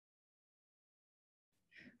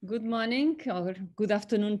Good morning or good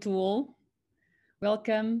afternoon to all.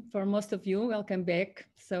 Welcome for most of you. Welcome back.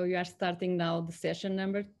 So you are starting now the session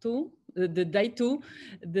number 2, the day 2.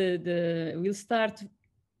 We'll start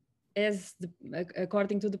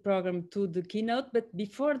according to the program to the keynote, but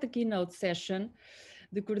before the keynote session,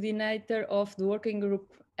 the coordinator of the working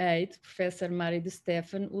group 8, Professor Mario De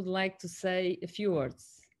Stefan, would like to say a few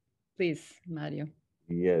words. Please, Mario.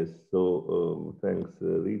 Yes, so thanks,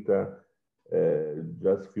 Rita.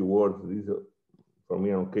 Just a few words. This is for me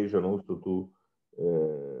an occasion also to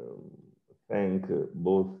thank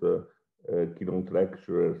both keynote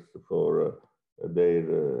lecturers for their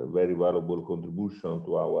very valuable contribution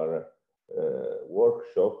to our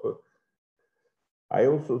workshop. I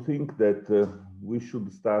also think that we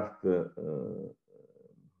should start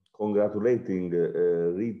congratulating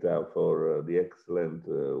Rita for the excellent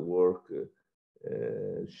work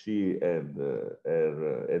she and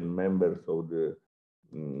members of the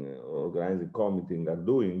organizing committee are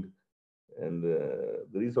doing. And the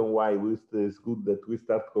reason why it's good that we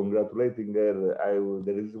start congratulating her,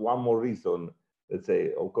 there is one more reason. Let's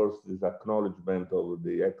say, of course, this acknowledgement of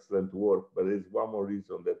the excellent work, but there is one more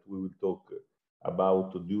reason that we will talk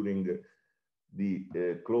about during the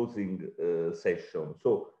closing session.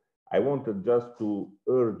 So I wanted just to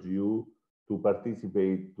urge you to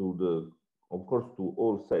participate to the, of course, to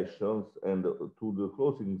all sessions, and to the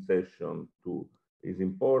closing session too is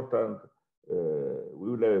important. We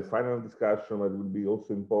will have a final discussion that will be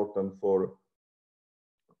also important for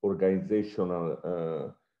organizational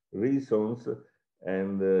reasons,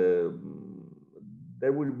 and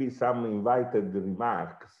there will be some invited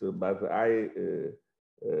remarks, but I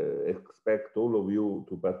expect all of you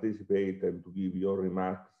to participate and to give your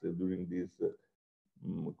remarks during this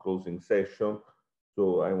closing session.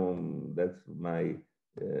 So that's my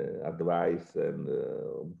advice, and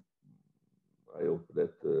I hope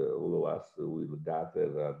that all of us will gather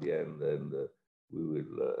at the end, and we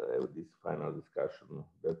will have this final discussion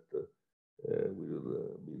that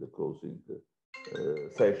will be the closing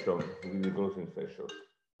session.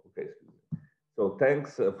 Okay. So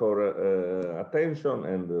thanks for attention,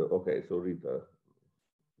 and okay. So Rita,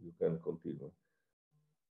 you can continue.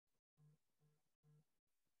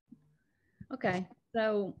 Okay,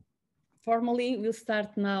 so formally we'll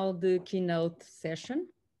start now the keynote session.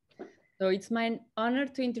 So it's my honor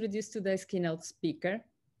to introduce today's keynote speaker,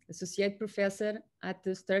 Associate Professor at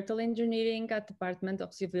the Structural Engineering at Department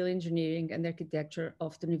of Civil Engineering and Architecture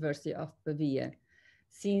of the University of Pavia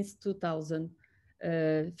since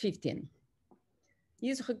 2015. He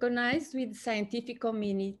is recognized with the scientific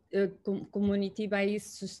community by his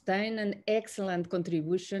sustained and excellent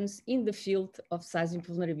contributions in the field of seismic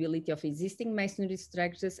vulnerability of existing masonry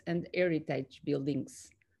structures and heritage buildings,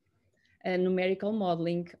 and numerical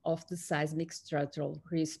modeling of the seismic structural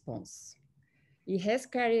response. He has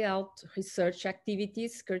carried out research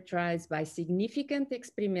activities characterized by significant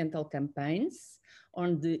experimental campaigns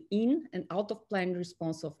on the in and out of plane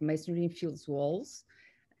response of masonry infilled walls,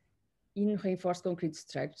 in reinforced concrete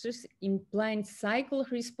structures, in plane cycle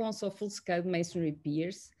response of full-scale masonry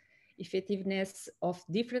piers, effectiveness of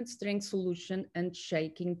different strength solution, and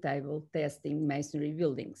shaking table testing masonry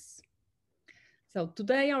buildings. So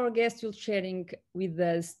today our guest will sharing with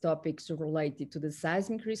us topics related to the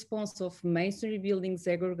seismic response of masonry buildings,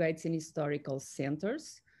 aggregates, and historical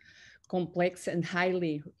centers, complex and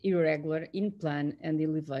highly irregular in plan and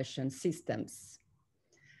elevation systems.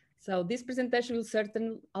 So this presentation will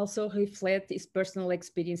certainly also reflect his personal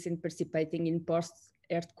experience in participating in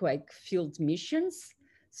post-earthquake field missions,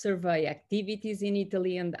 survey activities in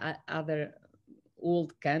Italy and other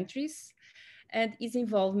old countries, and his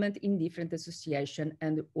involvement in different associations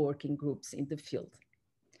and working groups in the field.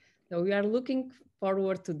 So we are looking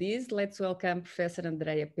forward to this. Let's welcome Professor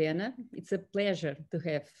Andrea Penna. It's a pleasure to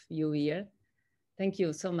have you here. Thank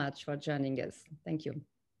you so much for joining us. Thank you.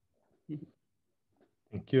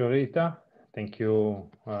 Thank you, Rita. Thank you.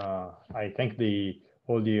 I thank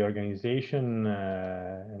all the organization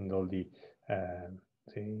and all the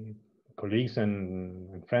colleagues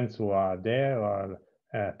and friends who are there, who are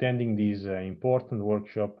attending this important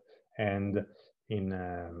workshop. And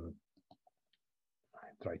I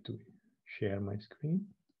try to share my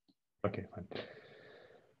screen. Okay, fine.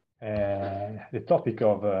 The topic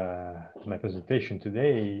of my presentation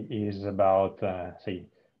today is about,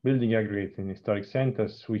 building aggregates in historic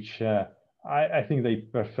centers, which I think they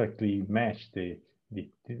perfectly match the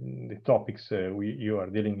topics you are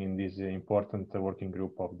dealing in this important working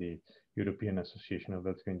group of the European Association of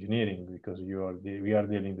Earthquake Engineering, because we are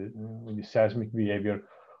dealing with the seismic behavior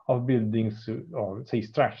of buildings, or say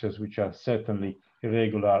structures, which are certainly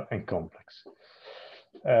irregular and complex.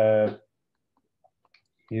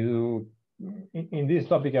 in this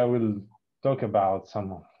topic, I will talk about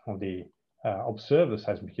some of the observed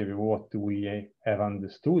seismic behavior, what we have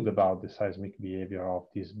understood about the seismic behavior of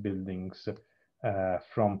these buildings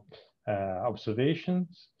from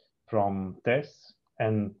observations, from tests,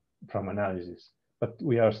 and from analysis. But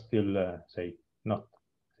we are still, not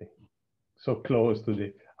so close to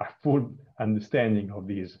the full understanding of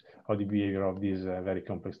these, of the behavior of these very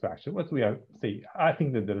complex structures. What we are I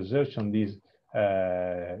think that the research on these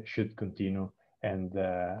should continue and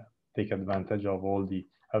take advantage of all the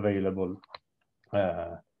available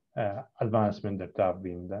advancement that have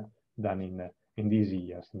been done in these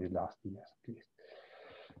years, in the last years at least.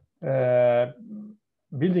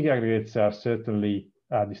 Building aggregates are certainly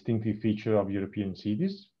a distinctive feature of European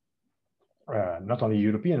cities. Not only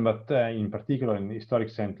European, but in particular in historic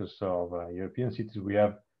centers of European cities, we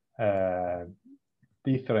have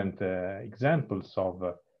different examples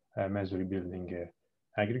of masonry building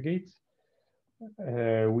aggregates.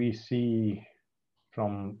 We see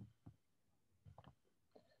from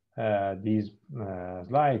these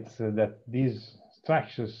slides that these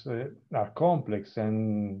structures are complex,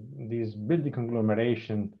 and these building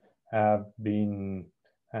conglomeration have been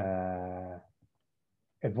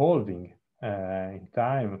evolving in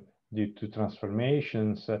time due to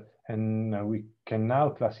transformations, and we can now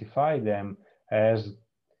classify them as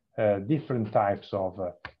different types of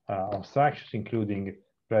structures, including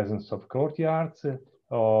presence of courtyards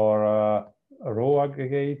or row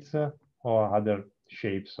aggregates or other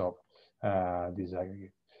shapes of these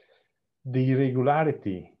aggregates. The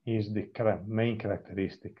irregularity is the main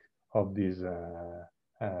characteristic of these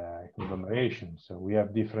conglomerations. So we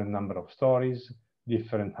have different number of stories,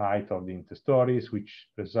 different height of the interstories, which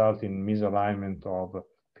result in misalignment of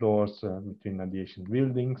floors between adjacent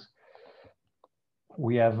buildings.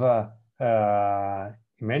 We have, in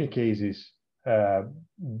many cases,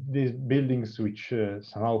 these buildings which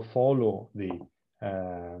somehow follow the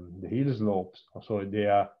hill slopes, so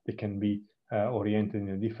they can be oriented in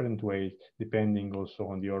a different way, depending also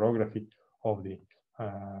on the orography of the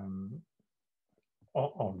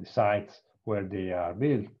sites where they are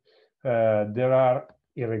built. There are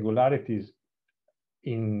irregularities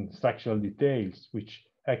in structural details which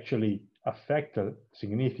actually affect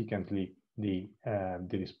significantly the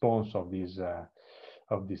response of these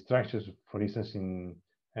structures. For instance, in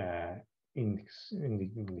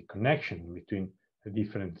the connection between the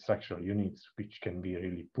different structural units, which can be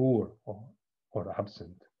really poor or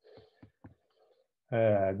absent.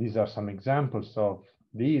 These are some examples of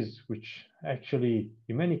these, which actually,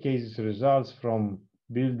 in many cases, results from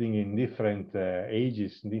building in different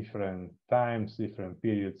ages, different times, different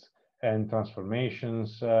periods, and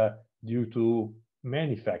transformations due to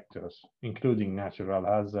many factors, including natural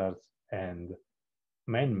hazards and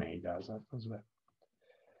man-made hazards as well.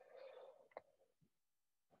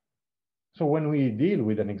 So when we deal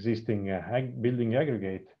with an existing building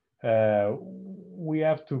aggregate, we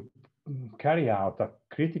have to carry out a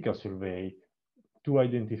critical survey to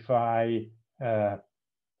identify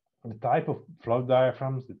the type of flood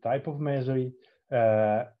diaphragms, the type of masonry,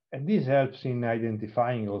 and this helps in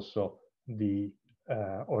identifying also the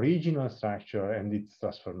original structure and its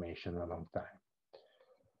transformation along time.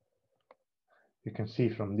 You can see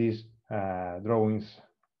from these drawings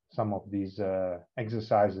some of these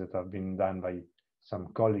exercises that have been done by some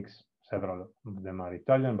colleagues. Several of them are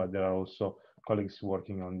Italian, but there are also colleagues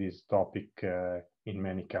working on this topic in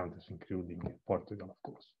many countries, including Portugal, of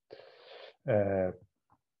course.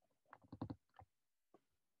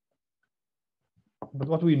 But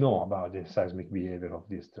what do we know about the seismic behavior of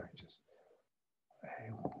these structures?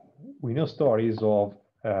 We know stories of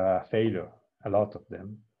failure, a lot of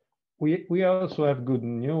them. We also have good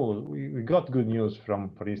news. We got good news from,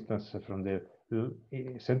 for instance, from the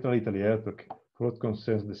Central Italy earthquake for what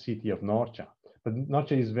concerns the city of Norcia. But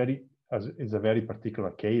Norcia is a very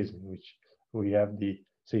particular case in which we have the,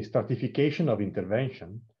 stratification of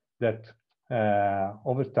intervention that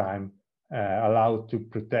over time allowed to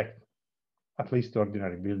protect at least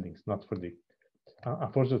ordinary buildings, not for the,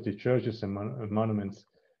 unfortunately, churches and monuments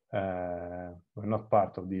were not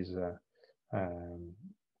part of these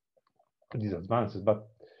advances. But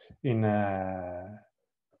in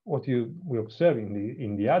what we observe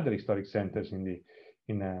in the other historic centers in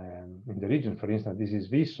the region, for instance, this is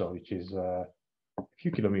Visso, which is a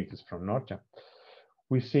few kilometers from Norcia.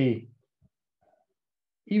 We see,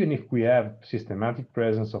 even if we have systematic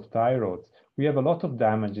presence of tie roads, we have a lot of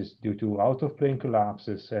damages due to out-of-plane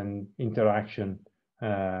collapses and interaction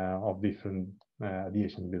of different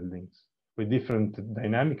adjacent buildings with different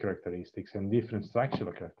dynamic characteristics and different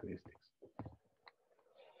structural characteristics.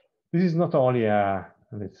 This is not only a,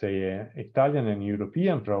 let's say, Italian and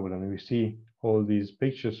European problem. We see all these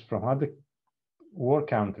pictures from other world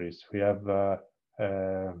countries. We have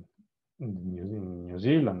New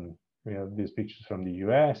Zealand. We have these pictures from the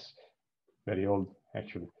US, very old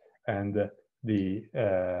actually, and this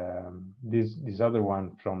other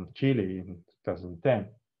one from Chile in 2010.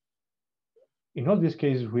 In all these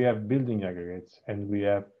cases, we have building aggregates and we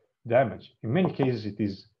have damage. In many cases, it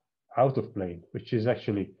is out of plane, which is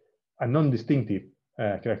actually a non-distinctive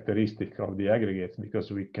characteristic of the aggregates, because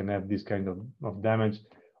we can have this kind of damage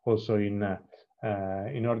also in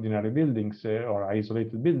ordinary buildings or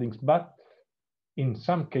isolated buildings. But in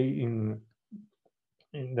some case,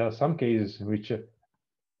 there are some cases in which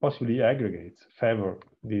possibly aggregates favor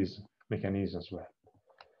these mechanisms as well.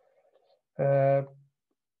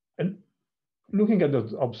 And looking at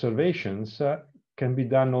those observations can be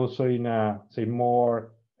done also in a, say,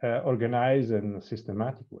 more organized and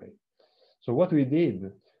systematic way. So what we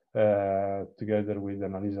did together with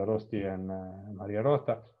Annalisa Rosti and Maria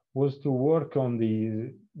Rota was to work on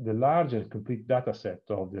the large and complete data set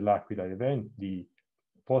of the L'Aquila event, the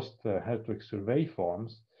post-earthquake survey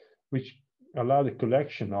forms, which allow the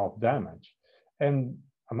collection of damage. And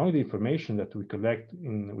among the information that we collect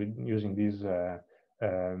using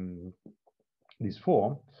this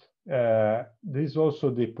form, there is also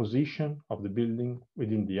the position of the building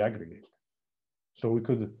within the aggregate. So we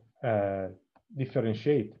could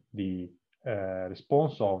differentiate the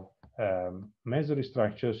response of masonry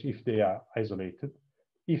structures if they are isolated,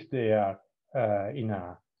 if they are in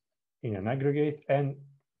an aggregate, and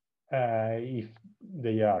if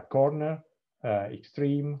they are corner,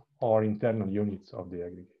 extreme, or internal units of the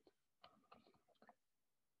aggregate.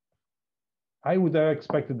 I would have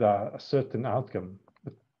expected a certain outcome,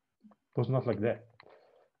 but it was not like that.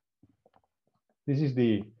 This is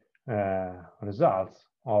the results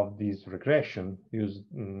of this regression used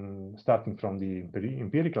starting from the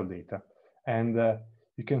empirical data. And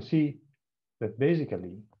you can see that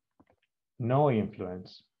basically no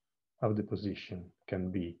influence of the position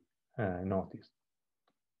can be noticed.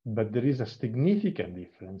 But there is a significant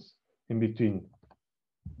difference in between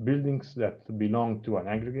buildings that belong to an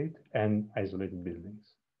aggregate and isolated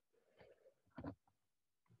buildings.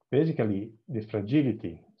 Basically, the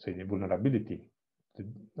fragility, so the vulnerability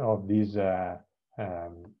of these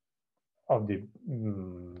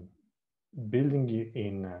building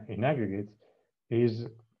in aggregates is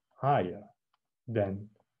higher than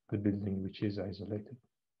the building which is isolated.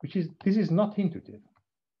 This is not intuitive,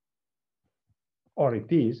 or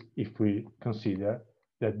it is if we consider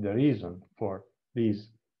that the reason for this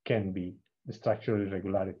can be the structural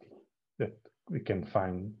irregularity that we can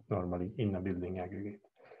find normally in a building aggregate.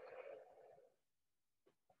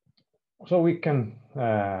 So we can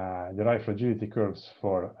derive fragility curves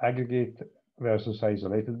for aggregate versus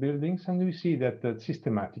isolated buildings, and we see that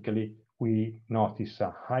systematically we notice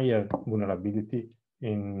a higher vulnerability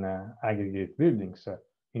in aggregate buildings,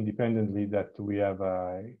 independently that we have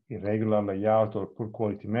irregular layout or poor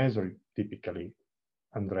quality masonry, typically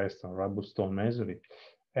undressed or robust stone masonry,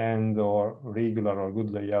 and or regular or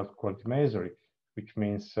good layout quality masonry, which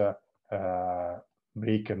means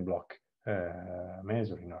brick and block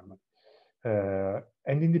masonry normally.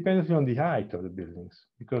 And independently on the height of the buildings,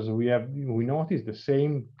 because we notice the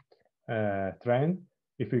same trend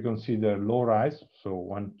if we consider low rise, so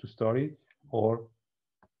 1-2 story, or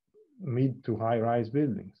mid to high rise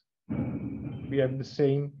buildings. We have the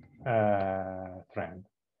same trend.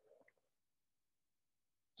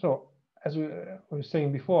 So as we were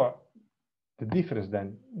saying before, the difference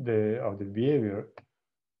then of the behavior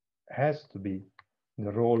has to be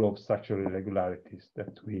the role of structural irregularities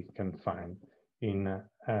that we can find in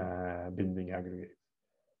building aggregates.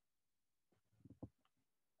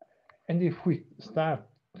 And if we start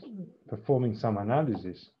performing some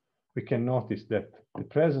analysis, we can notice that the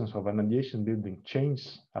presence of an adjacent building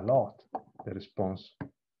changes a lot the response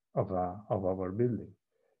of our building.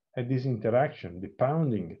 And this interaction, the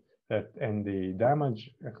pounding and the damage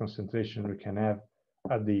concentration we can have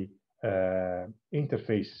at the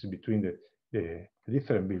interfaces between the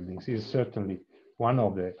different buildings is certainly one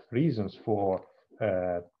of the reasons for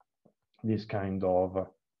this kind of,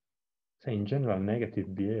 say, in general,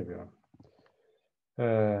 negative behavior.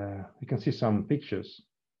 We can see some pictures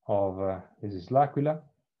of, this is L'Aquila,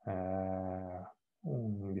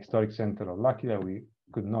 in the historic center of L'Aquila. We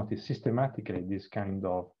could notice systematically this kind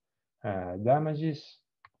of damages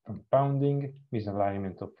from pounding,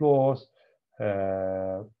 misalignment of floors,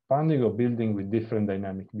 pounding of building with different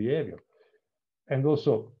dynamic behavior, and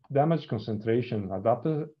also damage concentration at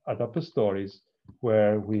upper stories,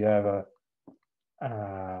 where we have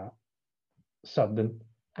sudden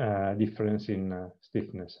difference in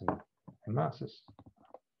stiffness and masses.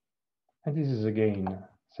 And this is again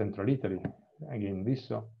Central Italy, again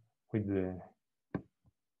Visso, with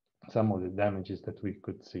some of the damages that we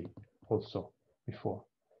could see also before.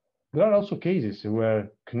 There are also cases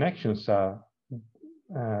where connections are,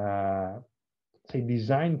 say,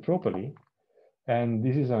 designed properly, and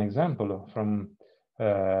this is an example from.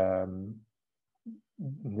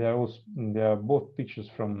 There are both pictures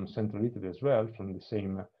from Central Italy as well, from the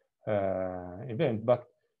same event, but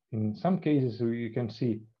in some cases you can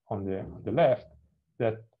see on the left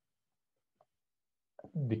that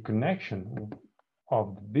the connection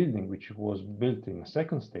of the building, which was built in a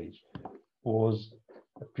second stage, was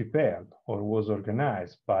prepared or was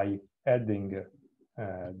organized by adding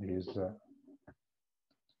these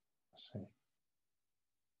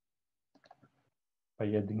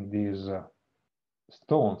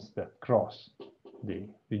stones that cross the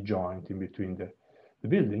joint in between the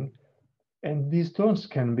building. And these stones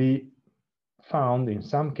can be found in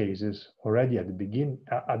some cases already at the beginning,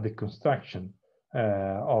 at the construction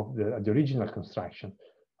of the original construction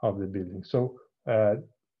of the building. So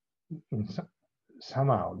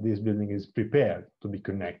somehow this building is prepared to be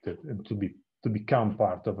connected and to become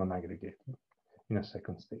part of an aggregate in a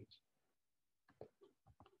second stage.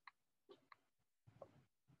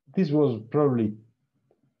 This was probably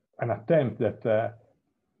an attempt that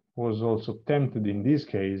was also attempted in this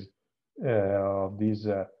case of this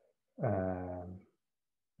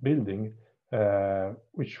building,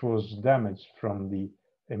 which was damaged from the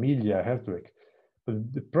Emilia earthquake.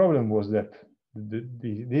 But the problem was that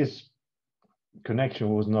this connection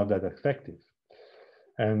was not that effective.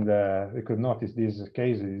 And we could notice these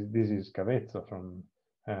cases. This is Cavezzo from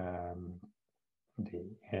the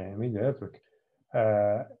Emilia earthquake.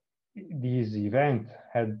 This event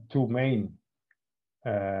had two main,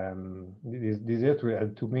 this earthquake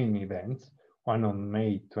had two main events, one on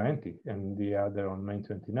May 20 and the other on May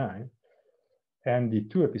 29. And the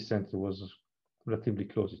two epicenters was relatively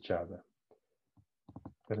close to each other.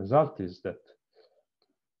 The result is that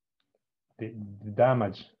the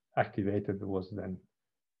damage activated was then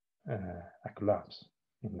a collapse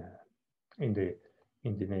in the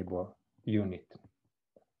neighbor unit,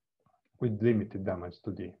 with limited damage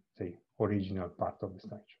to the, say, original part of the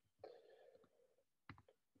structure.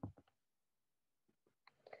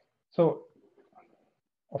 So,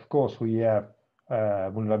 of course, we have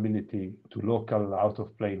vulnerability to local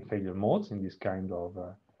out-of-plane failure modes in this kind of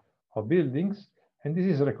buildings, and this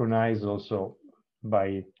is recognized also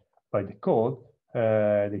by the code.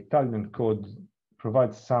 The Italian code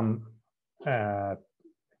provides some,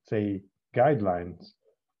 say, guidelines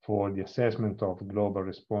for the assessment of global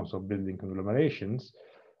response of building conglomerations,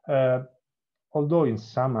 although in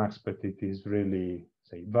some aspect it is really,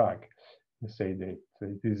 say, vague. Say that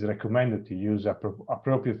it is recommended to use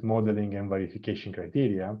appropriate modeling and verification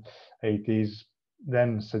criteria. It is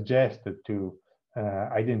then suggested to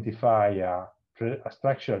identify a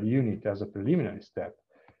structural unit as a preliminary step,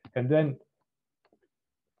 and then,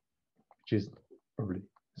 which is probably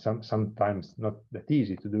sometimes not that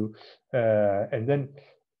easy to do, and then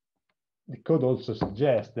the code also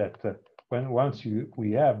suggests that once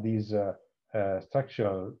we have this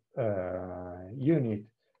structural unit,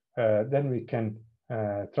 then we can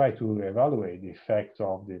try to evaluate the effect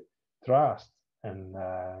of the thrust and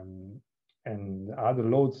other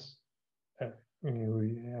loads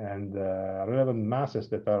and relevant masses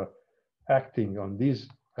that are acting on this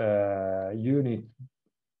unit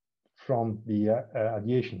from the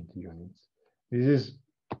adjacent units. This is,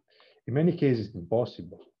 in many cases,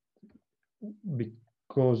 impossible,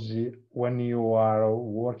 because when you are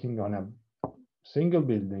working on a single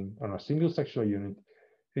building, on a single structural unit,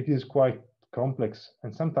 it is quite complex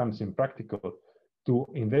and sometimes impractical to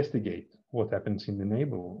investigate what happens in the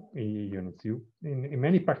neighbor units. In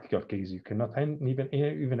many practical cases, you cannot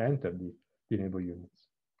even enter the neighbor units.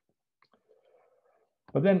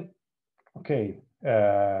 But then, okay,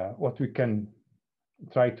 what we can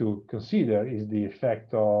try to consider is the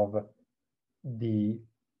effect of the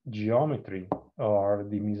geometry or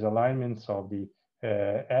the misalignments of the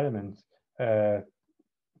elements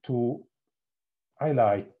to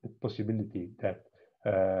highlight the possibility that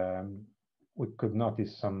we could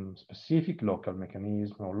notice some specific local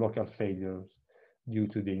mechanism or local failures due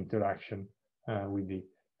to the interaction with the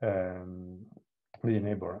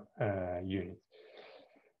neighbor units.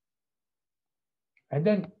 And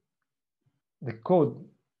then the code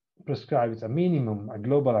prescribes a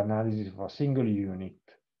global analysis of a single unit,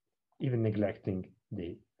 even neglecting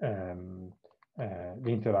the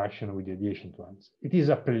interaction with the adjacent ones. It is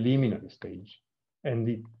a preliminary stage,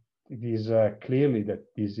 and it is clearly that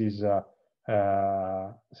this is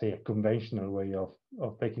say a conventional way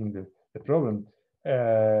of taking the problem,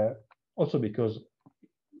 also because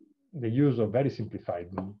the use of very simplified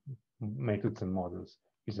methods and models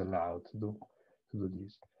is allowed to do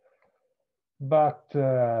this. But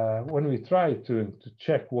when we try to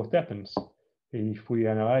check what happens if we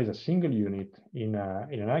analyze a single unit in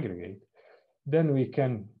an aggregate, then we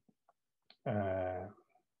can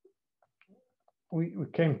we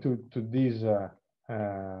came to these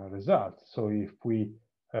results. So if we,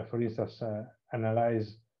 for instance,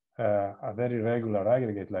 analyze a very regular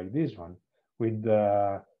aggregate like this one with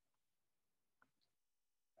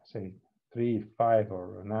say 3, 5,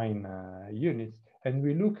 or 9 units, and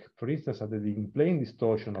we look, for instance, at the in-plane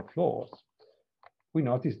distortion of floors, we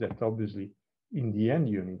notice that obviously in the end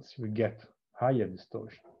units we get higher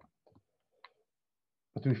distortion.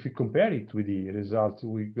 But if we compare it with the results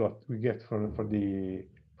we get for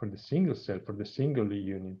the single cell, for the single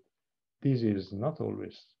unit, this is not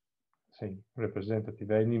always, say,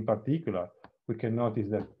 representative. And in particular, we can notice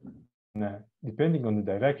that depending on the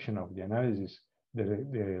direction of the analysis, the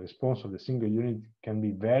response of the single unit can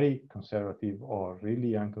be very conservative or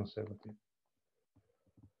really unconservative.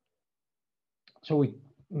 So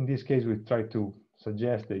in this case, we try to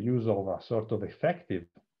suggest the use of a sort of effective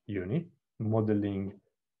unit, modeling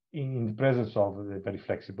in the presence of the very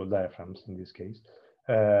flexible diaphragms, in this case,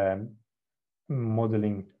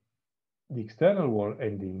 modeling the external wall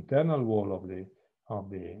and the internal wall of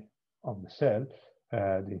the cell.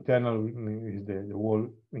 The internal is the wall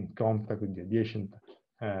in contact with the adjacent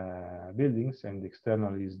buildings, and the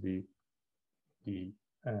external is the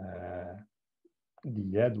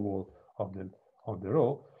head wall of the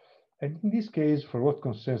row. And in this case, for what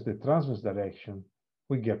concerns the transverse direction,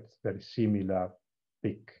 we get very similar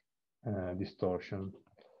peak distortion.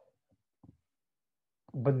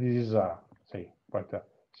 But this is say, quite a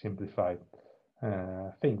simplified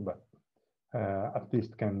thing, but at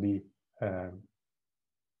least can be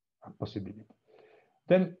a possibility.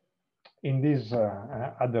 Then in this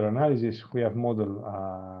other analysis, we have modeled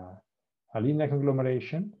a linear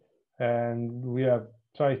conglomeration, and we have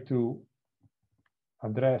tried to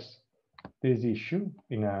address this issue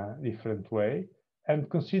in a different way, and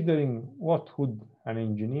considering what would an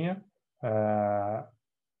engineer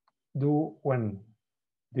do when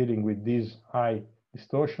dealing with this high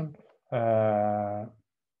distortion,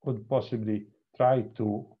 would possibly try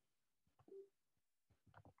to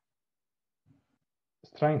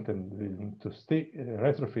strengthen the building, to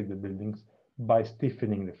retrofit the buildings by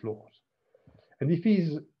stiffening the floors. And if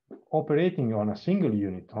he's operating on a single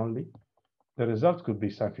unit only, the result could be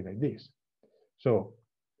something like this. So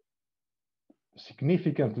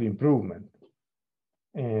significantly improved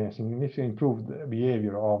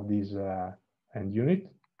behavior of this end unit,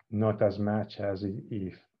 not as much as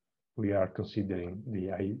if we are considering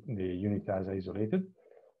the unit as isolated,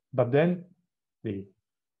 but then the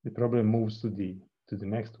problem moves to the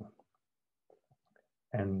next one,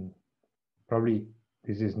 and probably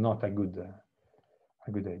this is not a good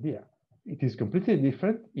idea. It is completely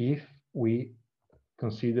different if we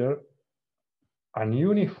consider an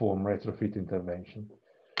uniform retrofit intervention.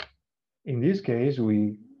 In this case,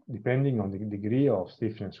 we, depending on the degree of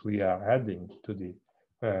stiffness we are adding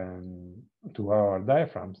to our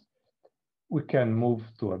diaphragms, we can move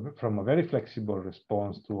from a very flexible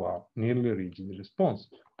response to a nearly rigid response,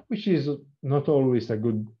 which is not always a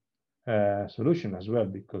good solution as well,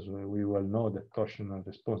 because we well know that torsional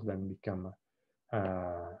response then become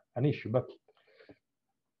an issue. But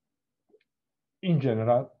in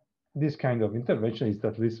general, this kind of intervention is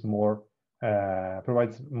at least more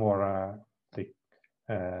provides more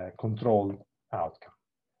controlled outcome.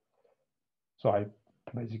 So I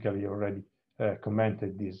basically already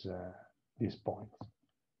commented these points.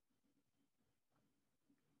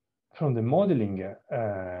 From the modeling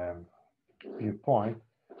viewpoint,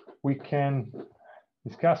 we can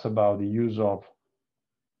discuss about the use of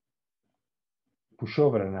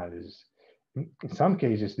pushover analysis. In some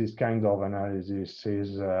cases, this kind of analysis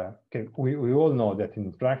is, we all know that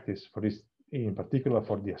in practice, for this, in particular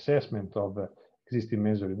for the assessment of existing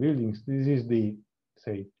masonry buildings, this is the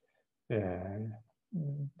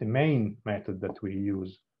main method that we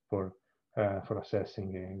use for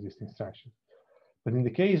assessing existing structures. But in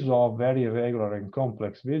the case of very irregular and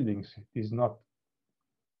complex buildings, it is not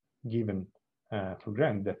given for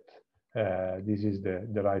granted that this is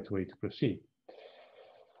the right way to proceed.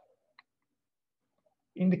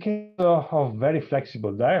 In the case of very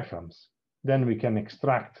flexible diaphragms, then we can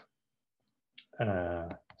extract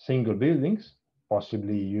single buildings,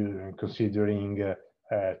 possibly considering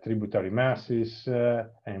tributary masses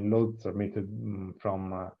and loads transmitted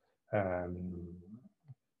from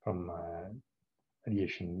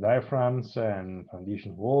radiation diaphragms and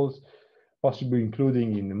foundation walls, possibly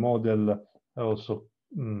including in the model also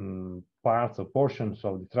parts or portions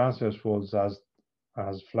of the transverse walls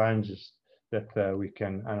as flanges that we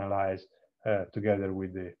can analyze together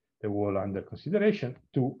with the wall under consideration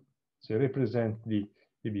to represent the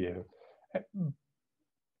behavior.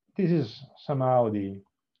 This is somehow the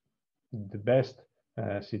best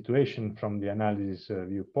situation from the analysis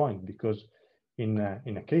viewpoint, because in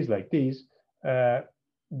a case like this,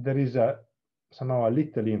 there is somehow a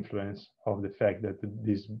little influence of the fact that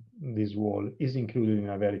this wall is included in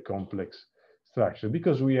a very complex structure,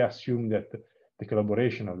 because we assume that the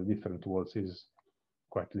collaboration of the different walls is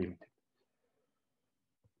quite limited.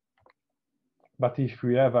 But if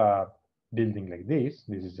we have a building like this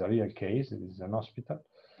is a real case, this is an hospital,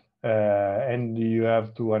 and you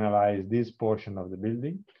have to analyze this portion of the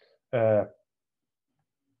building,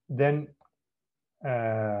 then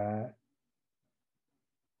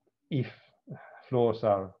if floors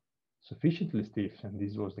are sufficiently stiff, and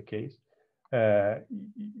this was the case,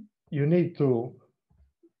 you need to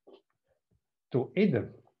either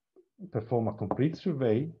perform a complete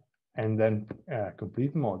survey and then a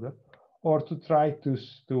complete model, or to try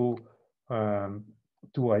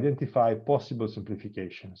to identify possible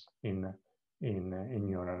simplifications in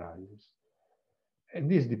your analysis. And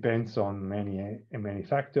this depends on many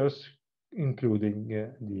factors, including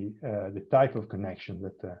the type of connection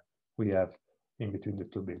that we have in between the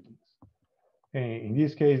two buildings. In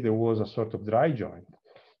this case, there was a sort of dry joint,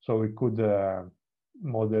 so we could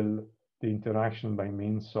model the interaction by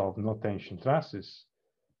means of no tension trusses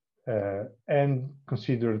and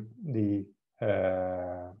consider the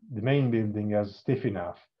main building as stiff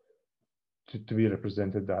enough to be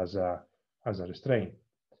represented as a restraint.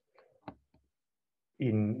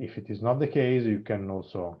 If it is not the case, you can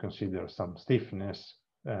also consider some stiffness,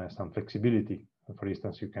 some flexibility. For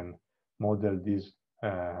instance, you can model the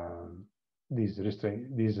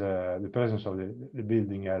presence of the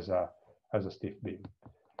building as a stiff beam.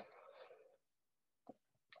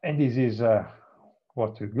 And this is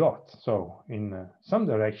what you got. So in some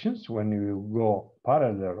directions, when you go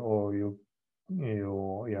parallel or you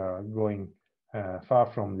are going far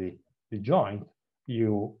from the joint,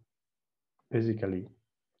 you basically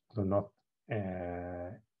do not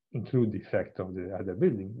include the effect of the other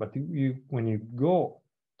building. But when you go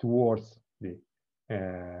towards the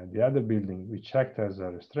other building, which acts as a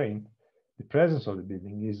restraint, the presence of the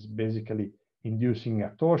building is basically inducing a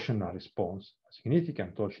torsional response, a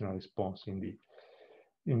significant torsional response in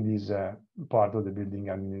this part of the building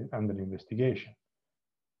under investigation.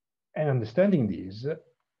 And understanding this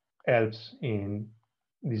helps in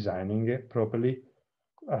designing properly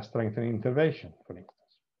a strengthening intervention, for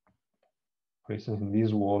instance. For instance, in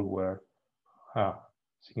this wall where a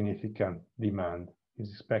significant demand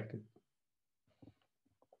is expected.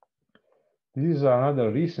 This is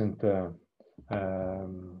another recent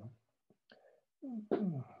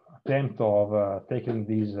attempt of taking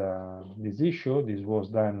this issue. This was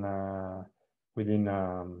done within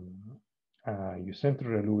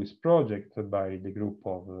Centro Lewis project by the group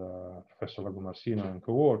of Professor Lagomarsino and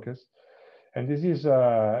co-workers. And this is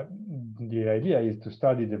the idea is to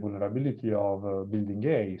study the vulnerability of building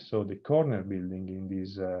A, so the corner building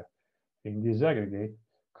in this aggregate,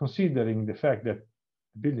 considering the fact that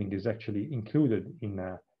the building is actually included in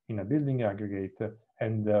a building aggregate,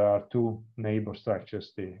 and there are two neighbor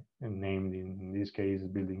structures named in this case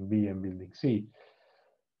building B and building C.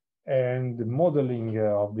 And the modeling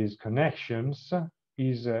of these connections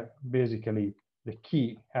is basically the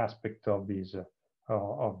key aspect of this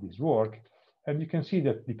work. And you can see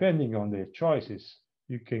that depending on the choices,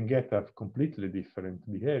 you can get a completely different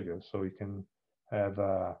behavior. So you can have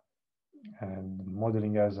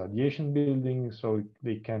modeling as adjacent buildings, so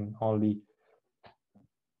they can only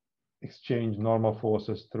exchange normal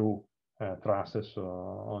forces through trusses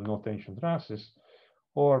or no tension trusses,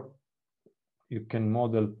 or you can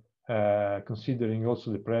model considering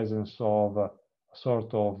also the presence of a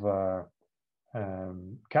sort of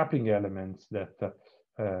coupling elements that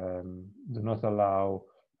do not allow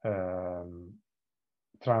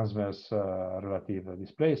transverse relative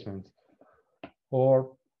displacements,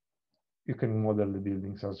 or you can model the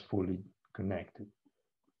buildings as fully connected.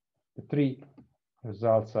 The three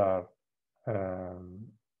results have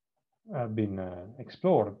been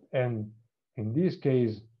explored, and in this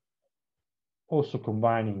case, also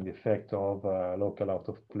combining the effect of local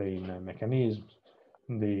out-of-plane mechanisms,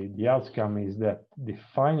 the outcome is that the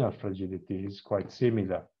final fragility is quite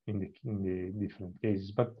similar in the different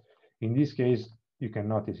cases. But in this case, you can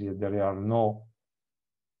notice that there are no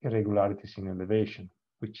irregularities in elevation,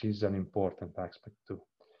 which is an important aspect to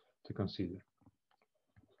consider.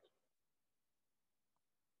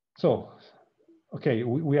 So, okay,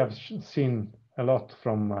 we have seen a lot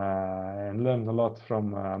from and learned a lot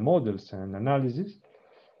from models and analysis,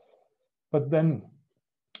 but then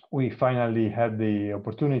we finally had the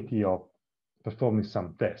opportunity of performing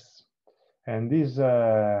some tests. And this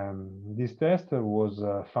test was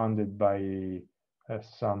funded by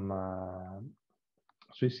some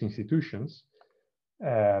Swiss institutions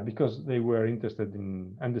because they were interested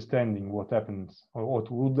in understanding what happens or what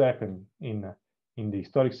would happen in the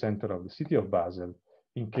historic center of the city of Basel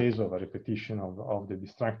in case of a repetition of the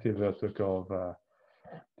destructive earthquake of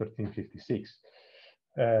 1356.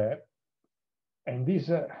 And this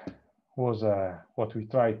was what we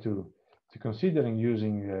tried to consider in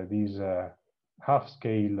using these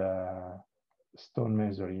half-scale stone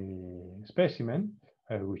masonry specimen,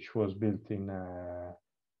 which was built in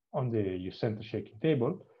on the center shaking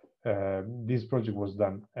table. This project was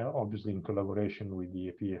done obviously in collaboration with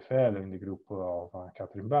the PFL and the group of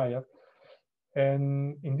Catherine Bayer.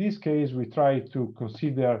 And in this case, we try to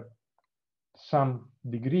consider some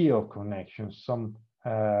degree of connection, some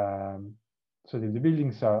so the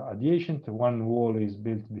buildings are adjacent, one wall is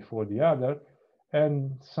built before the other,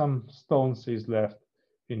 and some stones is left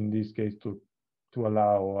in this case to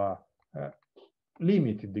allow a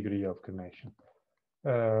limited degree of connection.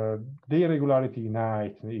 The irregularity in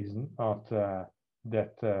height is not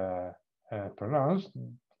that pronounced.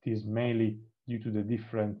 It is mainly due to the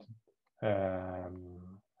different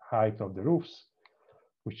height of the roofs,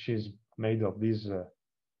 which is made of these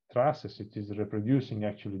trusses. It is reproducing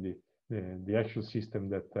actually the actual system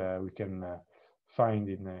that we can find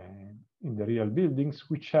in the real buildings,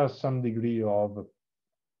 which has some degree of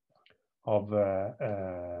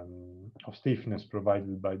stiffness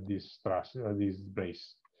provided by this truss, this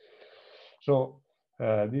brace. So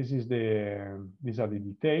these are the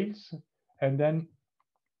details, and then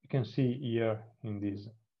you can see here in this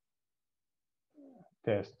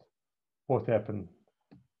test what happened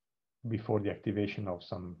before the activation of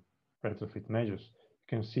some retrofit measures.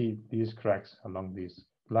 You can see these cracks along this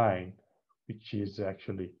line, which is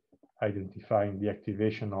actually identifying the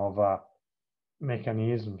activation of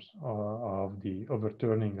mechanisms of the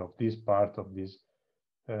overturning of this part of this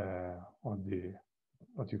on the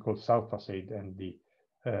what you call south facade and the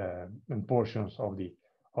and portions of the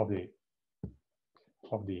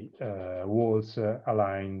walls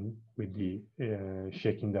aligned with the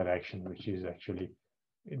shaking direction, which is actually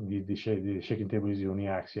the shaking table is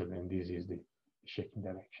uniaxial, and this is the shaking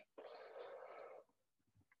direction.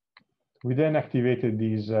 We then activated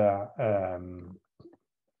these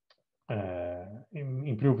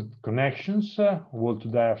improved connections, wall to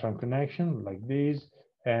diaphragm connection like this,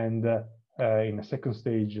 and in a second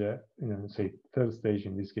stage, say third stage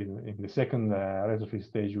in this case, in the second retrofit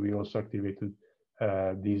stage, we also activated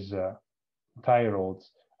these tie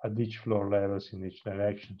rods at each floor levels in each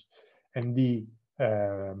direction. And the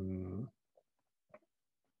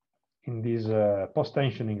in this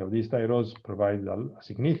post-tensioning of these tie rods provided a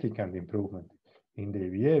significant improvement in the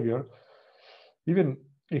behavior, even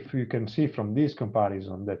if you can see from this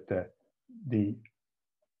comparison that the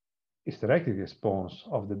hysterectic response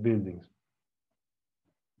of the buildings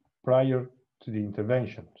prior to the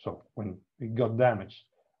intervention, so when it got damaged,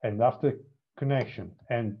 and after connection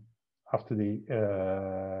and after the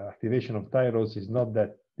activation of tie rods is not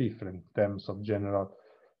that different in terms of general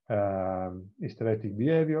hysterectic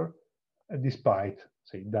behavior, despite,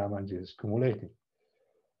 say, damages accumulating.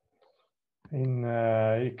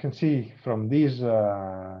 You can see from these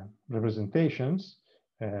representations,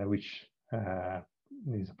 which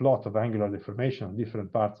is a plot of angular deformation of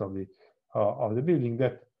different parts of the building,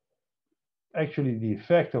 that actually the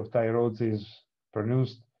effect of tie rods is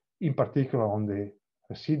pronounced in particular on the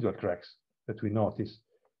residual cracks that we notice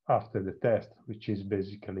after the test, which is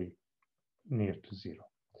basically near to zero.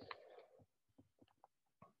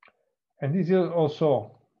 And this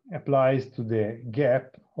also applies to the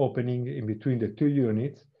gap opening in between the two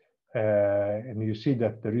units. And you see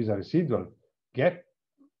that there is a residual gap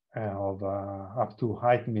of up to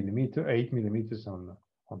 8 millimeters on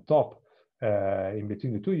top in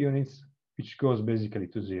between the two units, which goes basically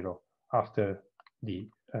to zero after the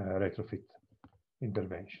retrofit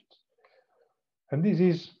interventions. And this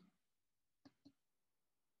is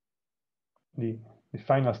the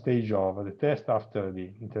final stage of the test after the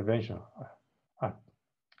intervention. At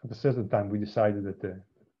a certain time, we decided that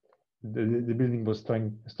the building was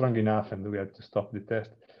strong enough and we had to stop the test.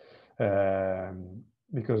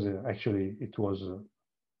 because actually it was,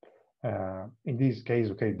 in this case,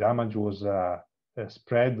 okay, damage was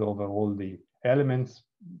spread over all the elements.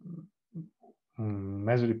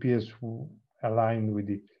 Masonry piers who aligned with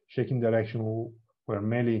the shaking direction were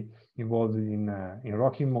mainly involved in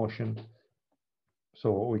rocking motion.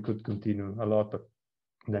 So we could continue a lot, but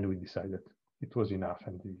then we decided it was enough,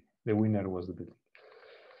 and the winner was the building.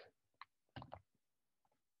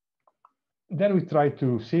 Then we tried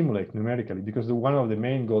to simulate numerically, because one of the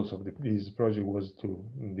main goals of this project was to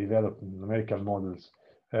develop numerical models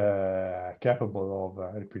capable of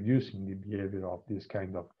reproducing the behavior of this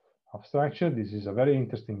kind of structure. This is a very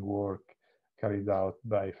interesting work carried out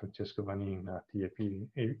by Francesco Vanin at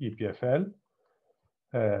EPFL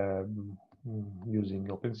using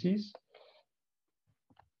OpenSeas.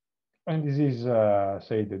 And this is,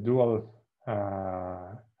 say, the dual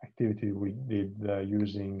activity we did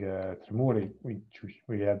using Tremuri, which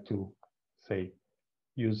we had to, say,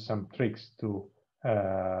 use some tricks to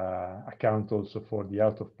account also for the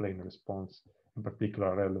out-of-plane response, in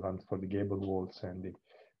particular relevant for the gable walls and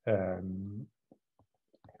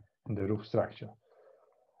the roof structure.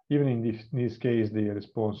 Even in this case, the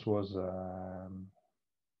response was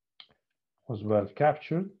well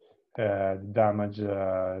captured. The damage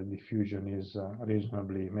diffusion is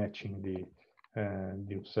reasonably matching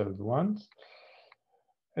the observed ones.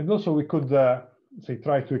 And also we could say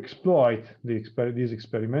try to exploit these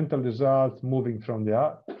experimental results, moving from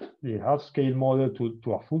the half-scale model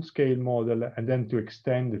to a full-scale model, and then to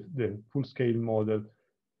extend the full-scale model,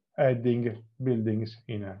 adding buildings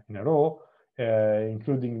in a row,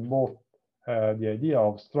 including both the idea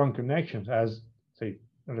of strong connections, as, say,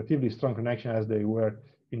 relatively strong connection as they were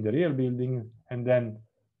in the real building, and then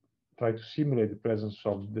try to simulate the presence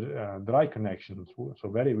of dry connections, so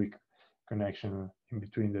very weak connection in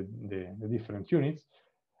between the different units.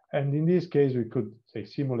 And in this case, we could, say,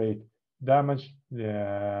 simulate damage,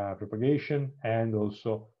 propagation, and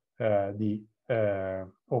also the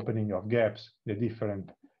opening of gaps, the different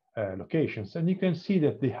locations. And you can see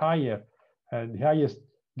that the highest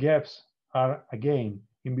gaps are again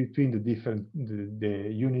in between the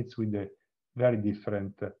units with the very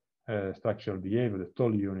different structural behavior, the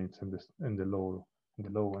tall units and the low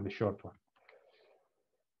and the short one.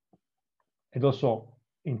 And also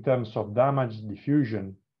in terms of damage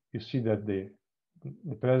diffusion, you see that the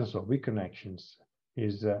presence of weak connections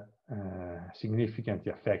is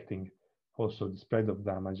significantly affecting also the spread of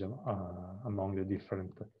damage among the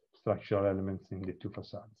different structural elements in the two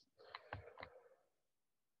facades.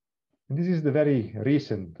 And this is the very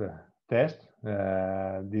recent test.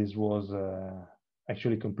 This was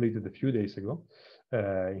actually completed a few days ago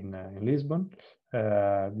in Lisbon.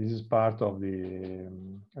 This is part of the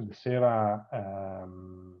SERA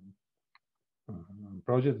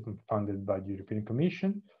project funded by the European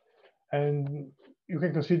Commission. And you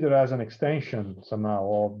can consider as an extension somehow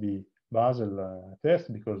of the Basel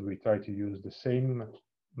test, because we try to use the same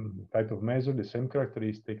type of measure, the same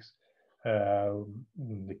characteristics.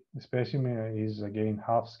 The specimen is again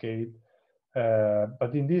half scale,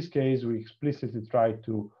 but in this case we explicitly try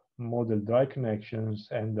to model dry connections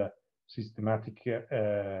and systematic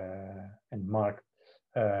and marked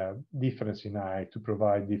difference in height to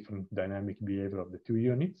provide different dynamic behavior of the two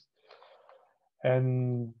units.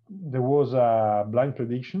 And there was a blind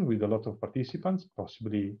prediction with a lot of participants.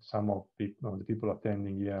 Possibly some of the people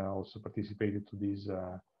attending here also participated to this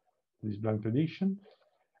blind prediction.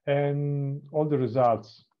 And all the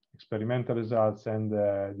results, experimental results and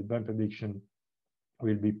the blind prediction,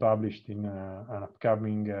 will be published in an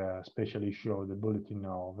upcoming special issue of the Bulletin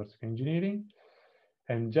of Vertical Engineering.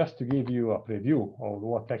 And just to give you a preview of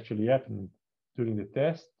what actually happened during the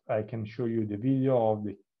test, I can show you the video of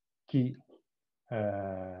the key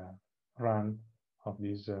run of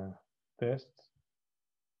these tests.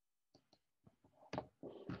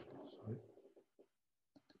 Sorry.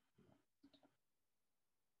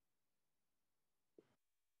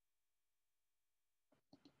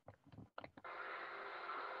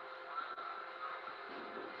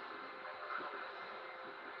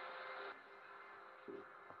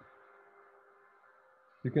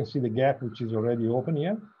 You can see the gap which is already open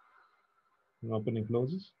here. And opening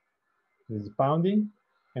closes. There's pounding,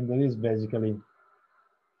 and there is basically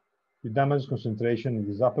the damage concentration in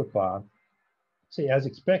this upper part, say as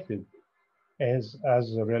expected, as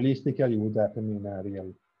realistically would happen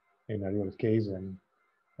in a real case,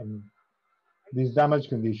 and this damage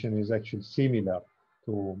condition is actually similar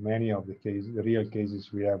to many of the real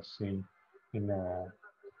cases we have seen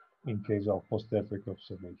in case of post-earthquake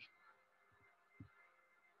observation.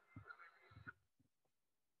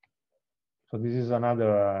 So this is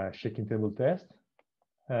another shaking table test.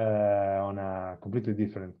 on a completely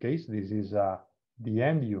different case. This is the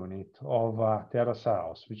end unit of a terrace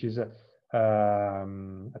house, which is a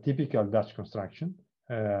typical Dutch construction.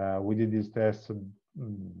 We did this test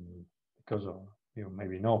because of, you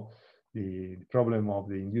maybe know, the problem of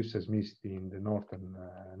the induced seismicity in the northern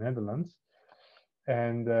Netherlands.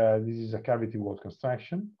 And this is a cavity wall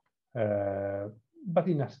construction, but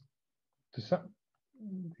it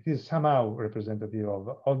is somehow representative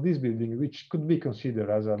of this building, which could be considered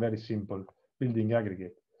as a very simple building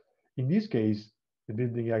aggregate. In this case, the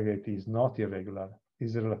building aggregate is not irregular,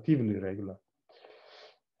 is relatively regular.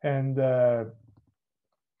 And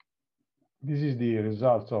this is the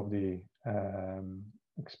results of the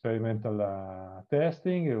experimental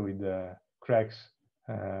testing with cracks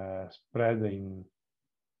spread in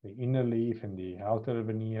the inner leaf and the outer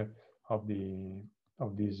veneer of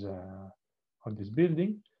this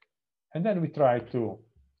building, and then we try to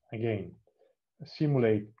again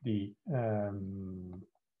simulate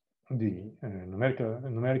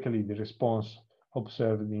numerically the response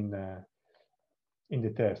observed in the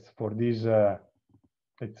test for this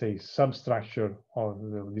let's say substructure of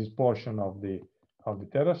this portion of the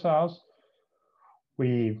terrace house.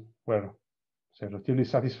 We were relatively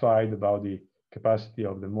satisfied about the capacity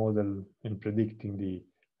of the model in predicting the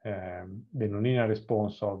nonlinear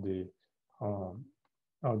response of the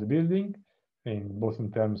building, both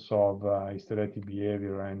in terms of hysteretic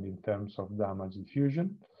behavior and in terms of damage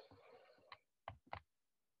diffusion.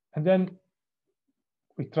 And then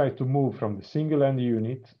we try to move from the single end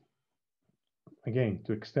unit again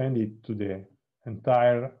to extend it to the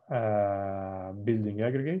entire building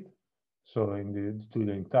aggregate, so to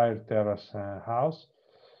the entire terrace house,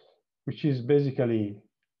 which is basically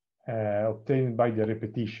obtained by the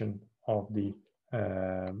repetition of the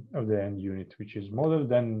end unit, which is modeled.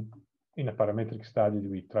 Then in a parametric study,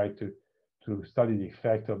 we try to study the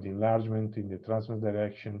effect of the enlargement in the transverse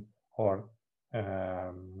direction, or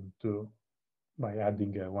by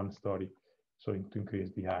adding one story, so to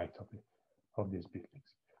increase the height of these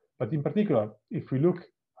buildings. But in particular, if we look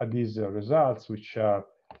at these results, which are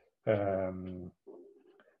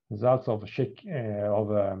results of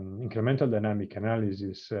incremental dynamic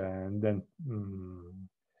analysis and then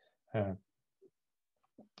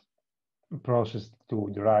processed to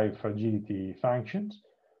derive fragility functions,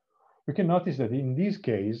 we can notice that in this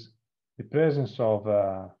case, the presence of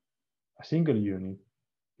a single unit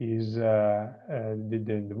is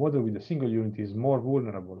the model with a single unit is more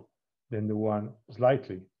vulnerable than the one,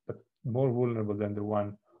 slightly, but more vulnerable than the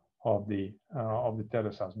one of the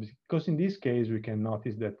terrace house, because in this case we can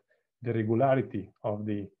notice that the regularity of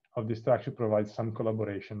the structure provides some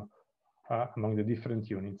collaboration among the different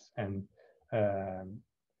units, and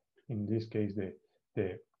in this case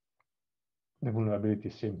the vulnerability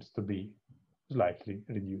seems to be slightly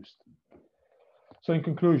reduced. So in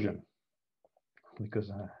conclusion,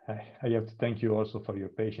 because I have to thank you also for your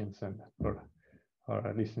patience and for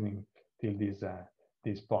listening till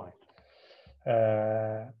this point.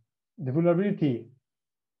 The vulnerability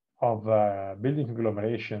of building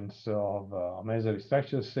conglomerations of masonry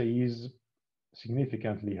structures is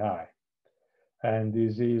significantly high, and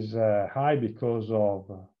this is high because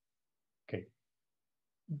of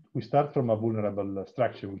we start from a vulnerable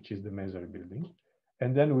structure, which is the masonry building,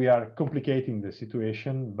 and then we are complicating the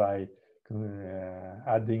situation by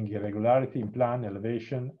adding irregularity in plan,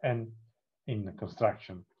 elevation, and in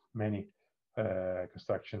construction. Many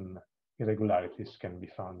construction irregularities can be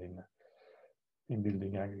found in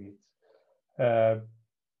building aggregates.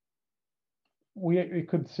 We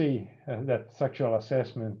could see that structural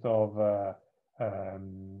assessment of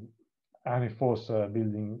unenforced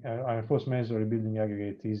masonry building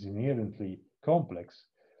aggregate is inherently complex,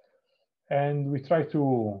 and we try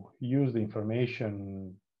to use the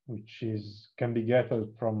information which can be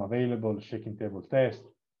gathered from available shaking table tests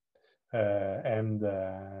and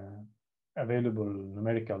available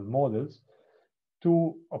numerical models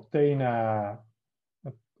to obtain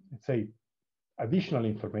let's say additional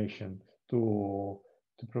information to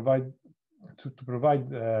provide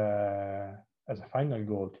as a final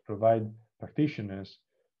goal, to provide practitioners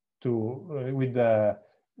with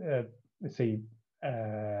let's say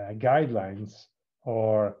guidelines,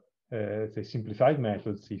 or let's say simplified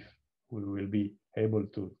methods, if we will be able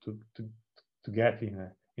to get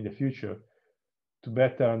in the future, to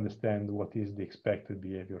better understand what is the expected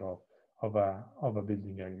behavior of a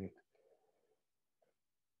building aggregate.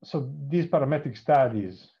 So these parametric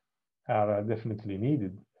studies are definitely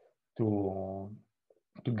needed to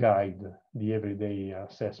guide the everyday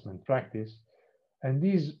assessment practice, and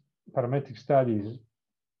these parametric studies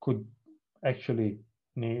could actually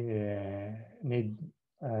need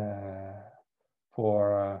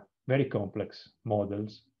for very complex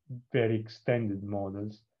models, very extended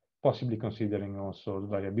models, possibly considering also the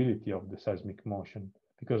variability of the seismic motion,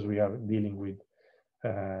 because we are dealing with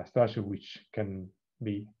structure which can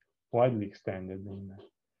be widely extended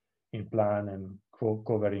in plan and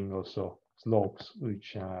covering also slopes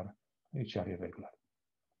which are irregular.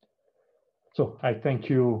 So I thank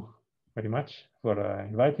you very much for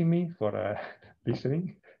inviting me, for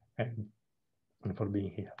listening, and for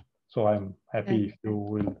being here. So I'm happy if you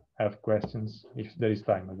will have questions, if there is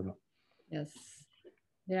time, I don't know. Yes,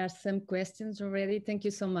 there are some questions already. Thank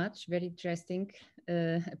you so much. Very interesting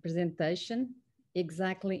presentation,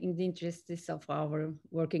 exactly in the interests of our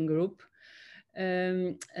working group.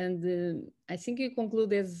 I think you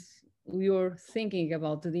conclude as you're thinking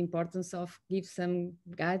about the importance of give some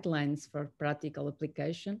guidelines for practical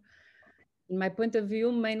application. In my point of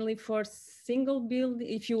view, mainly for single build,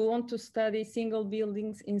 if you want to study single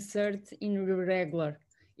buildings, insert in irregular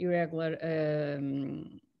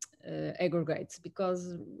aggregates,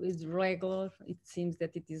 because with regular, it seems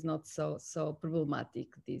that it is not so problematic,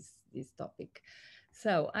 this topic.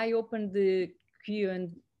 So I opened the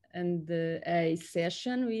Q&A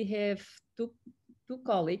session. We have two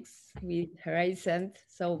colleagues with raised hand.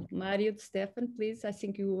 So Mario, Stefan, please. I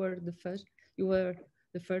think you were the first. You were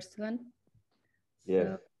the first one.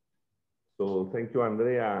 Yes. So thank you,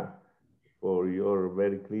 Andrea, for your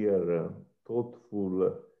very clear,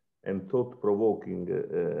 thoughtful, and thought-provoking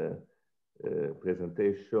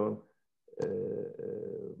presentation.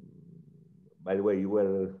 By the way, you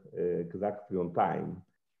were exactly on time,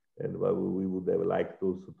 and we would have liked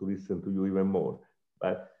also to listen to you even more.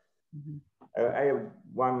 But I have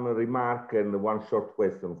one remark and one short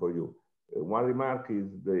question for you. One remark is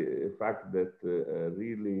the fact that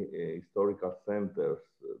really historical centers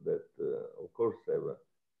that, of course, have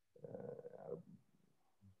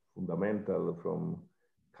fundamental from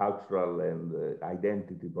cultural and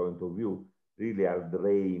identity point of view, really are the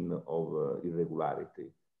drain of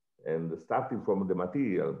irregularity. And starting from the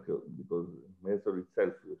material, because masonry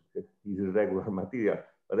itself is irregular material,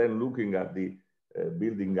 but then looking at the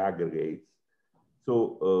building aggregates.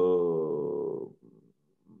 So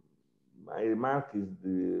my remark is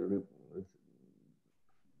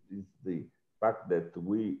the fact that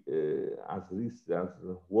we, as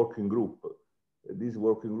a working group, this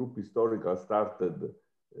working group historical started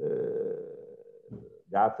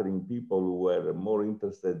gathering people who were more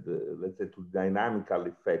interested, let's say, to dynamical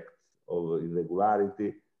effects of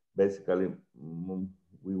irregularity. Basically,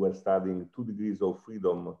 we were studying 2 degrees of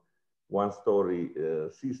freedom, one-story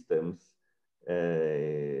systems,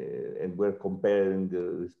 and we're comparing the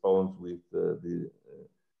response with the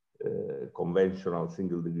conventional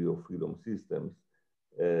single degree of freedom systems.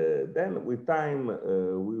 Then with time,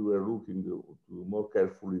 we were looking more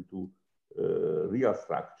carefully to real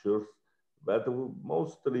structures, but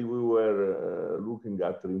mostly we were looking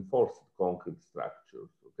at reinforced concrete structures,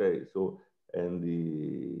 okay? So, and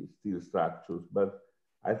the steel structures. But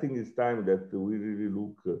I think it's time that we really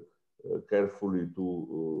look carefully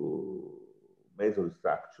to masonry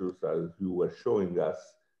structures, as you were showing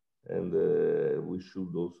us, and we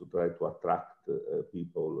should also try to attract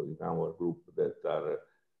people in our group that are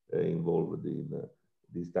involved in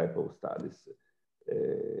this type of studies.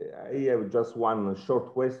 I have just one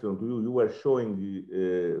short question to you. You were showing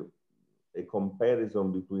a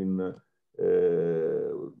comparison between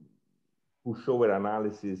pushover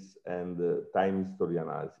analysis and time history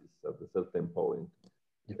analysis at a certain point.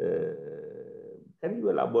 Can you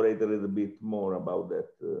elaborate a little bit more about that?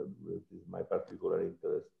 This is my particular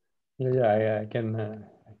interest. Yeah, I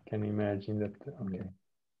can imagine that. Okay.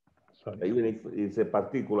 Sorry. Even if it's a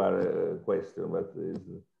particular question, but it's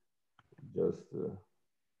just.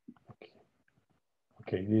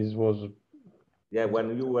 Okay, this was. Yeah,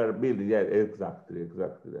 when you were building, yeah, exactly.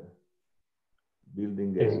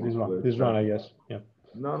 Building. Yes, this one, I guess. Yeah.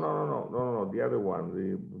 No. The other one.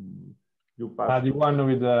 You passed. The one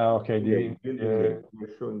with okay. Building. You're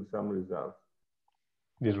showing some results.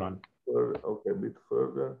 This one. Okay, a bit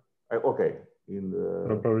further. Okay, in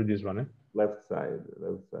the probably this one. Left side.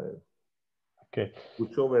 Okay.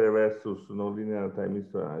 Pushover versus nonlinear time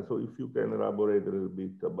history. So if you can elaborate a little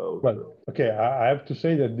bit about. Well, okay, I have to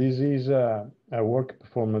say that this is a work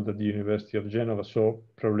performed at the University of Genova. So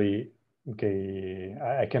probably, okay,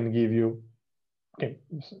 I can give you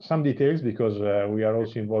some details because we are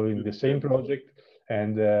also involved in the same project,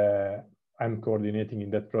 and I'm coordinating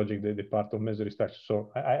in that project the part of masonry structure. So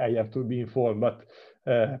I have to be informed, but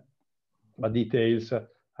details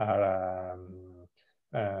are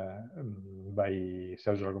by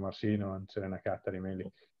Sergio Lagomarsino and Jelena Cattari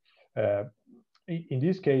mainly. in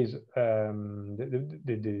this case, the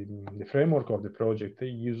framework of the project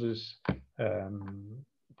uses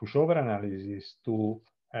pushover analysis to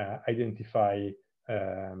identify,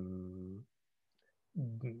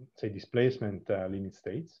 say, displacement limit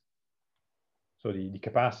states. So the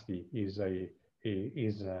capacity is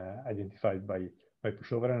identified by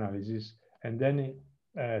pushover analysis, and then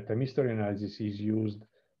time history analysis is used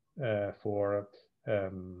for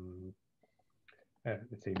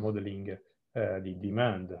let's say modeling the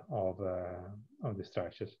demand of the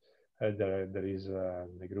structures. There is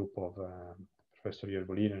the group of Professor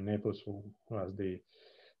Iervolino in Naples who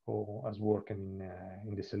has worked in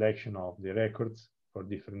the selection of the records for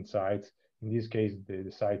different sites. In this case,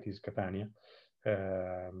 the site is Catania,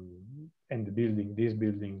 and this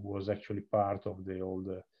building was actually part of the old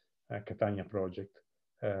Catania project.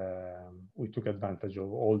 We took advantage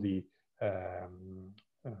of all the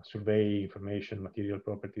survey information, material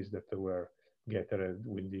properties that were gathered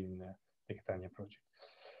within the Catania project.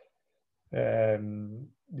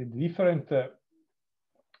 The different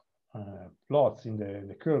plots in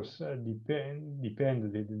the curves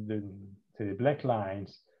depend. The black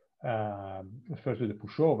lines refer to the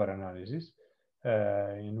pushover analysis,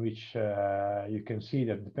 in which you can see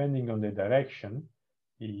that depending on the direction,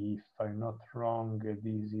 if I'm not wrong,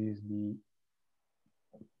 this is the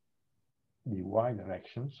y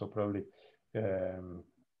direction, so probably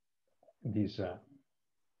these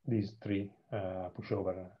three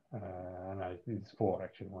pushover analysis, 4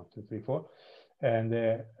 actually, 1, 2, 3, 4, and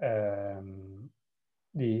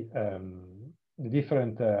the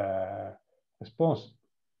different response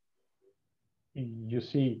you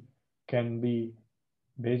see can be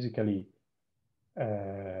basically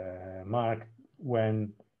marked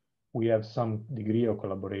when we have some degree of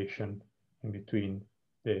collaboration in between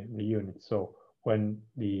the units. So when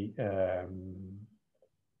the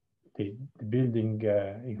building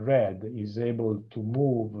in red is able to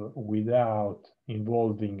move without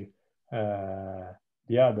involving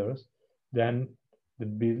the others, then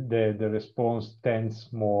the response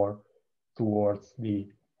tends more towards the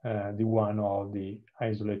one of the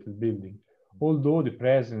isolated building. Although the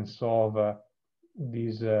presence of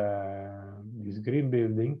this green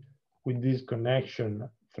building with this connection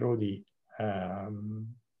through the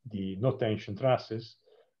no tension trusses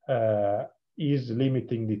is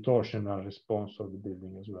limiting the torsional response of the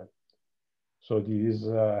building as well. So this is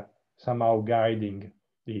somehow guiding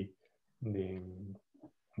the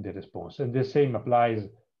response, and the same applies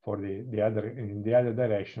for the other in the other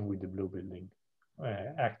direction with the blue building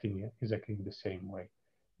acting exactly the same way.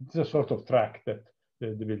 It's a sort of track that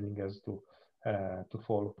the building has to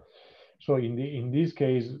follow. So in this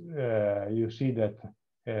case, you see that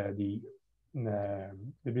the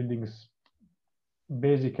buildings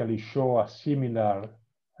basically show a similar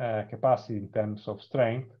capacity in terms of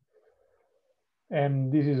strength,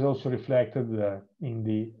 and this is also reflected in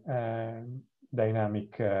the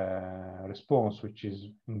dynamic response, which is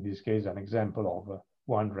in this case an example of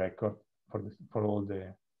one record for all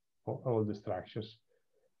the structures.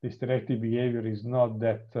 This directive behavior is not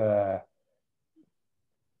that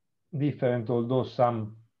different, although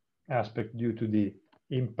some aspect due to the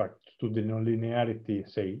impact to the nonlinearity,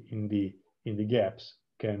 say in the gaps,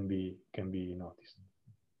 can be noticed.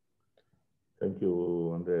 Thank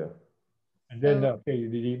you, Andrea. And then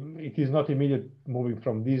it is not immediate moving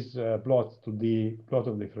from this plot to the plot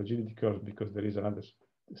of the fragility curve, because there is another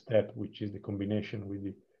step, which is the combination with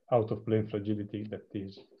the out of plane fragility that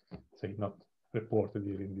is, say, not reported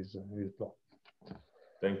here in this plot.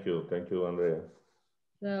 Thank you, Andrea.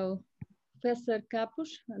 So, Professor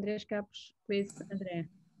Capus, Andreas Capus, please, Andrea.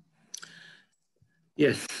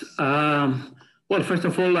 Yes. Well, first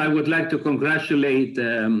of all, I would like to congratulate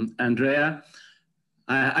Andrea.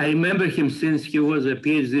 I remember him since he was a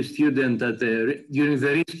PhD student during the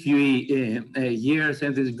RISC-QE years,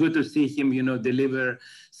 and it's good to see him, deliver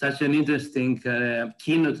such an interesting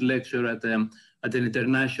keynote lecture at an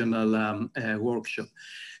international workshop.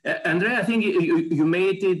 Andrea, I think you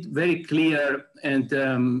made it very clear, and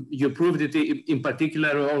you proved it in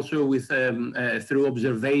particular also with through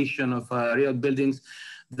observation of real buildings,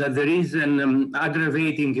 that there is an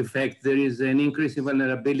aggravating effect. There is an increase in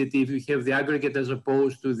vulnerability if you have the aggregate as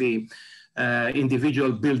opposed to the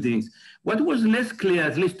individual buildings. What was less clear,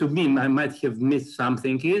 at least to me, I might have missed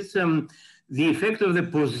something, is the effect of the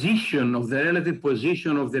position, of the relative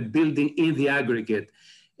position of the building in the aggregate.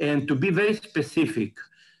 And to be very specific,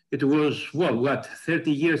 it was, well, what, 30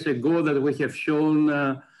 years ago that we have shown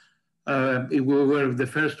We were the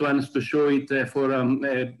first ones to show it for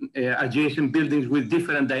adjacent buildings with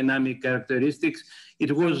different dynamic characteristics.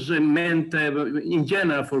 It was meant in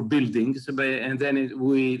general for buildings, and then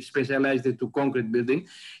we specialized it to concrete building.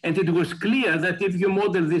 And it was clear that if you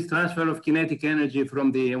model this transfer of kinetic energy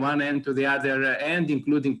from the one end to the other end,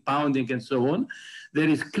 including pounding and so on, there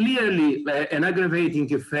is clearly an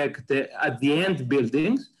aggravating effect at the end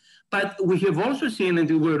buildings. But we have also seen, and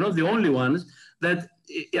we were not the only ones, that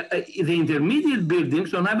the intermediate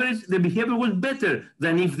buildings, on average, the behavior was better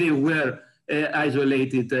than if they were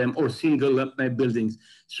isolated or single buildings.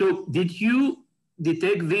 So did you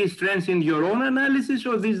detect these trends in your own analysis,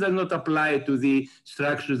 or this does not apply to the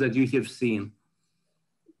structures that you have seen?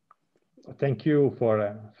 Thank you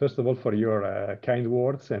for, first of all, for your kind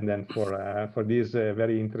words, and then for this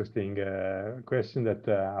very interesting question that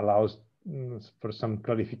allows for some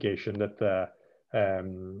clarification that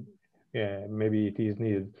maybe it is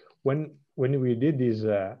needed. When we did this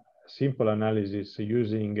simple analysis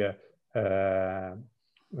using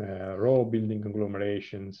raw building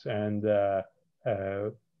conglomerations and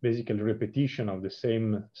basically repetition of the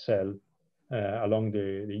same cell along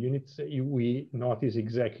the units, we notice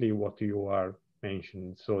exactly what you are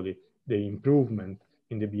mentioning. So the improvement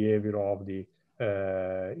in the behavior of the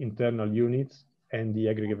internal units and the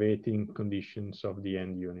aggregating conditions of the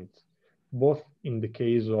end units, both in the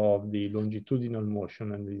case of the longitudinal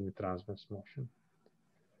motion and in the transverse motion,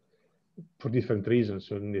 for different reasons.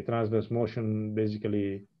 So in the transverse motion,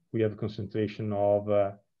 basically, we have a concentration of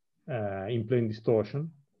in-plane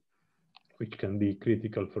distortion, which can be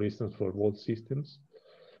critical, for instance, for wall systems.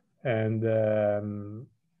 And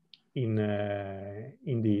in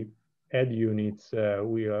the head units,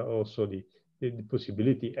 we are also the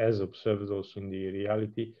possibility, as observed also in the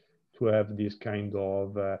reality, to have this kind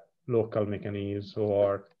of local mechanisms,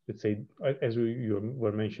 or let's say, as you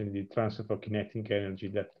were mentioning, the transfer of kinetic energy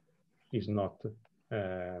that is not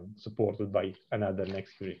supported by another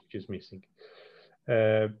next unit, which is missing.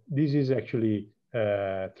 This is actually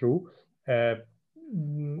true.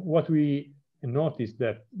 What we noticed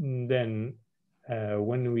that then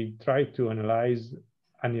when we try to analyze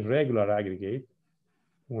an irregular aggregate,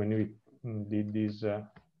 when we did this,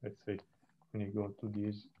 let's say, when you go to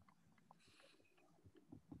this,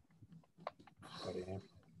 sorry.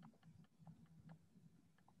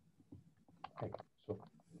 Okay, so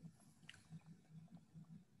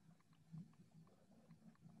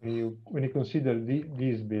when you consider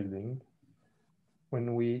this building,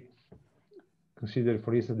 when we consider,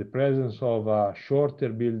 for instance, the presence of a shorter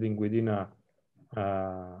building within a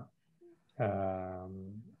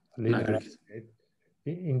linear aggregate,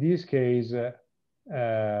 in this case,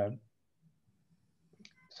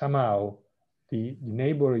 somehow the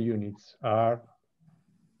neighbor units are,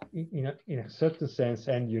 in a certain sense,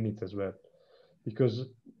 end units as well, because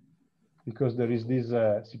there is this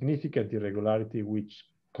significant irregularity which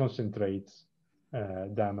concentrates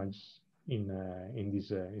damage in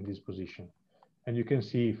this position. And you can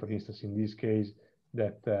see, for instance, in this case,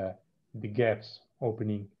 that the gaps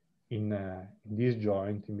opening in this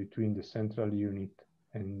joint in between the central unit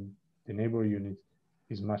and the neighbor unit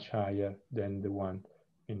is much higher than the one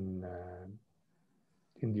in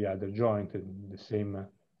the other joint, and the same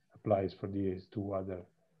applies for these two other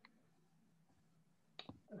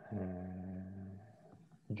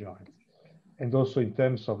joints. And also in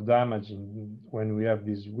terms of damage, when we have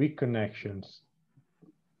these weak connections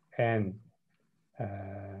and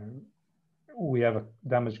we have a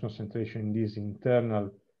damage concentration in this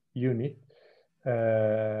internal unit,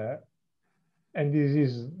 and this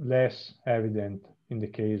is less evident in the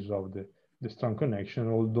case of the strong connection,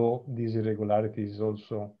 although this irregularity is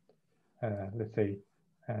also, let's say,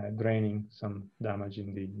 draining some damage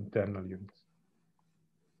in the internal units.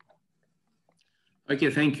 Okay,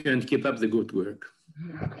 thank you, and keep up the good work.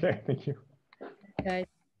 Okay, thank you. Okay,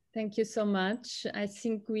 thank you so much. I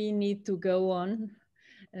think we need to go on.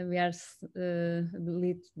 We are a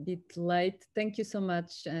little bit late. Thank you so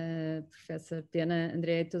much, Professor Penna.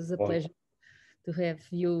 Andrea, it was a pleasure to have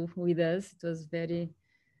you with us. It was very,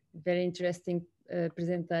 very interesting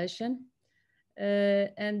presentation.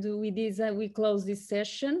 And with this, we close this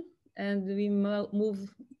session and we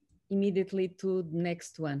move immediately to the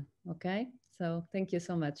next one, okay? So thank you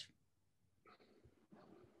so much.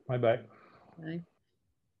 Bye-bye. Bye.